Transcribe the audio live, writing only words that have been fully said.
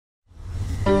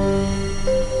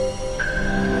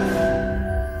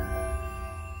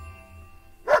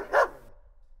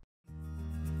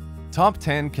Top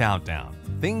 10 Countdown.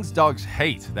 Things dogs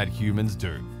hate that humans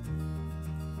do.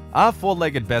 Our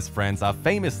four-legged best friends are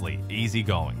famously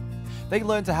easygoing. They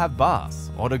learn to have baths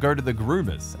or to go to the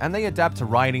groomers, and they adapt to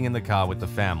riding in the car with the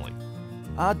family.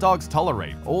 Our dogs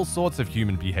tolerate all sorts of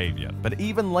human behavior, but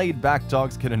even laid-back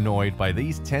dogs get annoyed by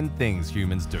these 10 things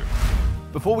humans do.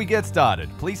 Before we get started,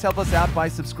 please help us out by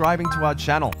subscribing to our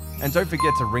channel, and don't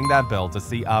forget to ring that bell to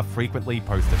see our frequently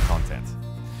posted content.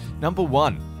 Number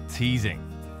 1. Teasing.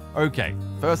 Okay,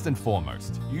 first and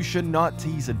foremost, you should not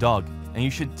tease a dog, and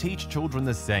you should teach children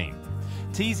the same.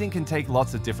 Teasing can take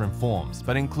lots of different forms,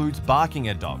 but includes barking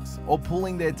at dogs or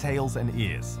pulling their tails and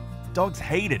ears. Dogs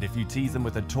hate it if you tease them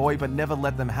with a toy but never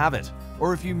let them have it,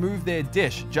 or if you move their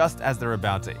dish just as they're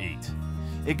about to eat.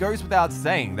 It goes without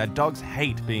saying that dogs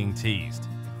hate being teased.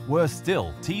 Worse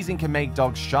still, teasing can make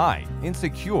dogs shy,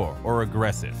 insecure, or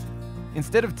aggressive.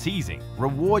 Instead of teasing,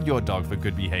 reward your dog for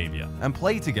good behavior and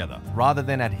play together rather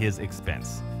than at his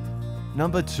expense.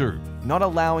 Number 2. Not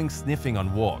allowing sniffing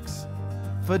on walks.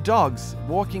 For dogs,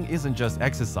 walking isn't just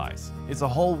exercise, it's a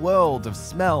whole world of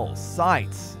smells,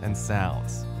 sights, and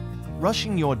sounds.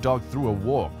 Rushing your dog through a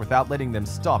walk without letting them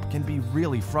stop can be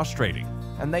really frustrating,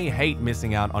 and they hate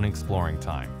missing out on exploring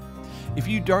time. If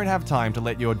you don't have time to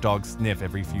let your dog sniff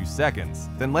every few seconds,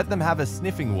 then let them have a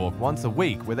sniffing walk once a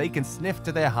week where they can sniff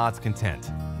to their heart's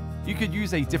content. You could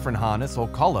use a different harness or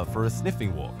collar for a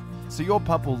sniffing walk, so your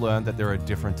pup will learn that there are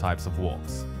different types of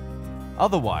walks.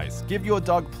 Otherwise, give your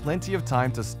dog plenty of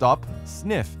time to stop,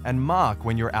 sniff, and mark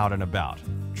when you're out and about.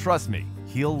 Trust me,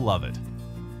 he'll love it.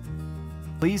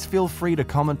 Please feel free to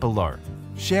comment below.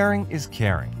 Sharing is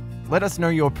caring. Let us know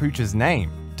your pooch's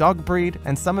name, dog breed,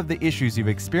 and some of the issues you've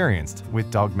experienced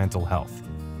with dog mental health.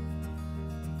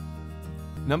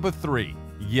 Number 3.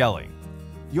 Yelling.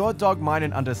 Your dog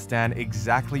mightn't understand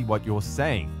exactly what you're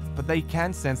saying, but they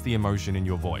can sense the emotion in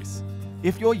your voice.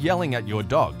 If you're yelling at your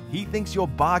dog, he thinks you're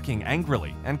barking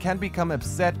angrily and can become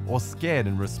upset or scared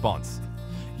in response.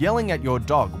 Yelling at your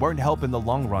dog won't help in the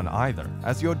long run either,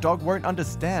 as your dog won't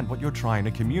understand what you're trying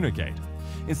to communicate.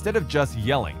 Instead of just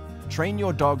yelling, train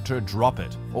your dog to drop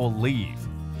it or leave.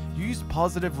 Use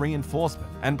positive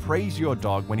reinforcement and praise your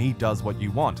dog when he does what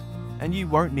you want, and you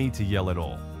won't need to yell at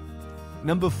all.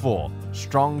 Number 4.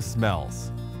 Strong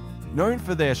smells. Known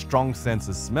for their strong sense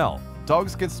of smell,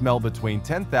 dogs can smell between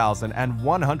 10,000 and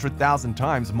 100,000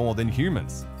 times more than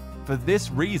humans. For this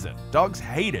reason, dogs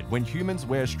hate it when humans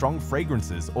wear strong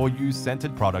fragrances or use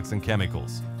scented products and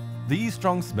chemicals. These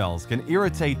strong smells can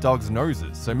irritate dogs'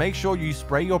 noses, so make sure you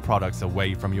spray your products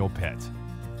away from your pet.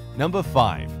 Number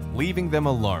 5. Leaving them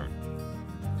alone.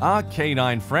 Our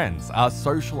canine friends are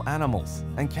social animals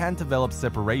and can develop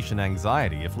separation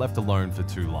anxiety if left alone for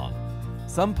too long.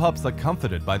 Some pups are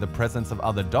comforted by the presence of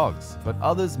other dogs, but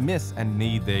others miss and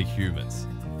need their humans.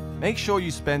 Make sure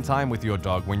you spend time with your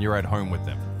dog when you're at home with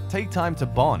them. Take time to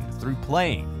bond through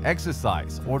playing,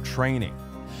 exercise, or training.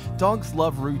 Dogs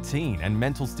love routine and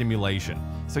mental stimulation,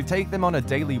 so take them on a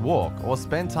daily walk or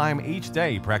spend time each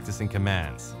day practicing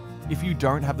commands. If you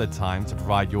don't have the time to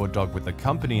provide your dog with the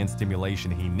company and stimulation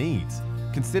he needs,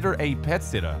 consider a pet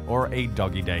sitter or a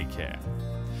doggy daycare.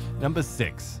 Number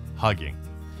 6. Hugging.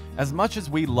 As much as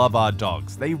we love our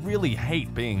dogs, they really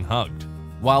hate being hugged.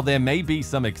 While there may be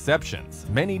some exceptions,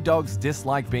 many dogs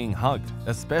dislike being hugged,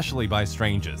 especially by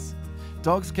strangers.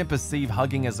 Dogs can perceive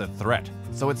hugging as a threat,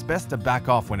 so it's best to back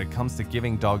off when it comes to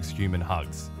giving dogs human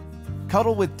hugs.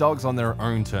 Cuddle with dogs on their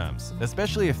own terms,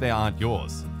 especially if they aren't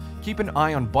yours. Keep an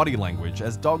eye on body language,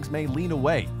 as dogs may lean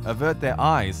away, avert their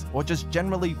eyes, or just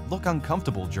generally look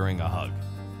uncomfortable during a hug.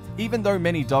 Even though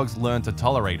many dogs learn to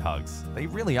tolerate hugs, they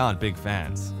really aren't big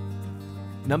fans.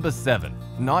 Number 7.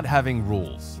 Not having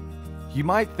rules. You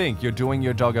might think you're doing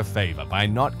your dog a favor by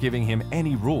not giving him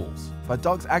any rules, but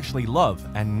dogs actually love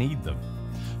and need them.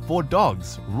 For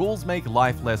dogs, rules make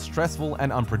life less stressful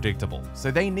and unpredictable, so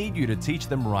they need you to teach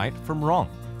them right from wrong.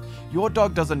 Your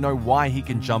dog doesn't know why he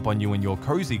can jump on you in your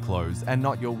cozy clothes and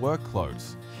not your work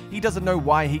clothes. He doesn't know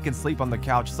why he can sleep on the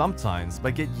couch sometimes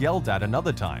but get yelled at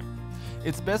another time.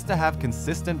 It's best to have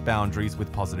consistent boundaries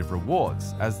with positive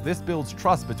rewards, as this builds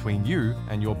trust between you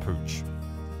and your pooch.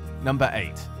 Number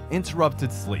 8.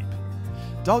 Interrupted sleep.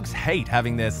 Dogs hate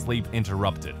having their sleep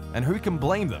interrupted, and who can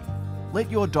blame them?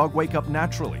 Let your dog wake up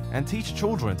naturally and teach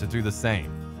children to do the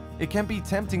same. It can be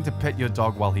tempting to pet your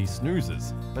dog while he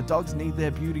snoozes, but dogs need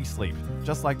their beauty sleep,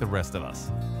 just like the rest of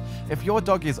us. If your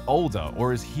dog is older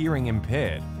or is hearing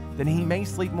impaired, then he may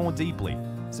sleep more deeply,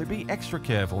 so be extra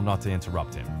careful not to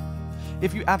interrupt him.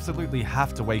 If you absolutely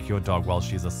have to wake your dog while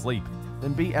she's asleep,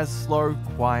 then be as slow,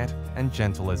 quiet, and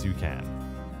gentle as you can.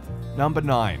 Number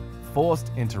 9.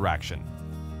 Forced interaction.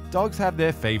 Dogs have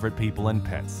their favorite people and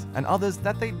pets, and others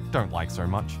that they don't like so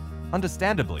much.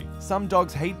 Understandably, some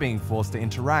dogs hate being forced to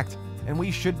interact, and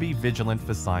we should be vigilant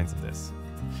for signs of this.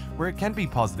 Where it can be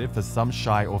positive for some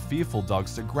shy or fearful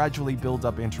dogs to gradually build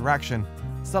up interaction,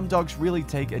 some dogs really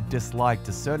take a dislike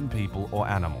to certain people or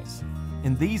animals.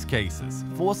 In these cases,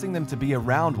 forcing them to be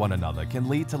around one another can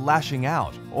lead to lashing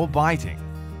out or biting.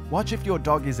 Watch if your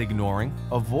dog is ignoring,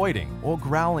 avoiding, or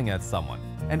growling at someone,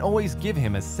 and always give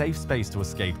him a safe space to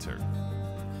escape to.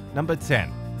 Number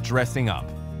 10. Dressing up.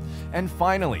 And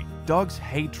finally, dogs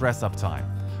hate dress-up time.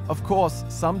 Of course,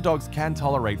 some dogs can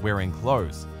tolerate wearing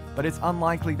clothes, but it's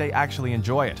unlikely they actually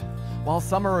enjoy it. While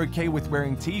some are okay with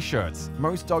wearing t-shirts,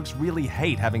 most dogs really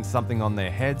hate having something on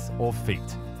their heads or feet.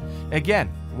 Again,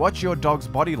 watch your dog's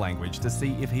body language to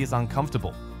see if he is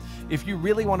uncomfortable. If you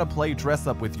really want to play dress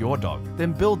up with your dog,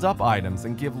 then build up items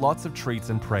and give lots of treats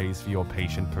and praise for your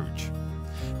patient pooch.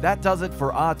 That does it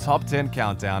for our top 10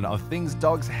 countdown of things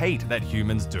dogs hate that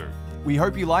humans do. We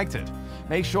hope you liked it.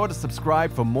 Make sure to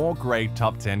subscribe for more great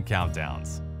top 10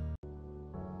 countdowns.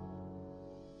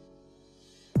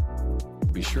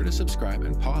 Be sure to subscribe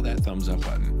and paw that thumbs up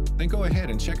button. Then go ahead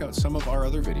and check out some of our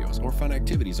other videos or fun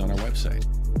activities on our website.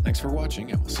 Thanks for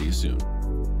watching, and we'll see you soon.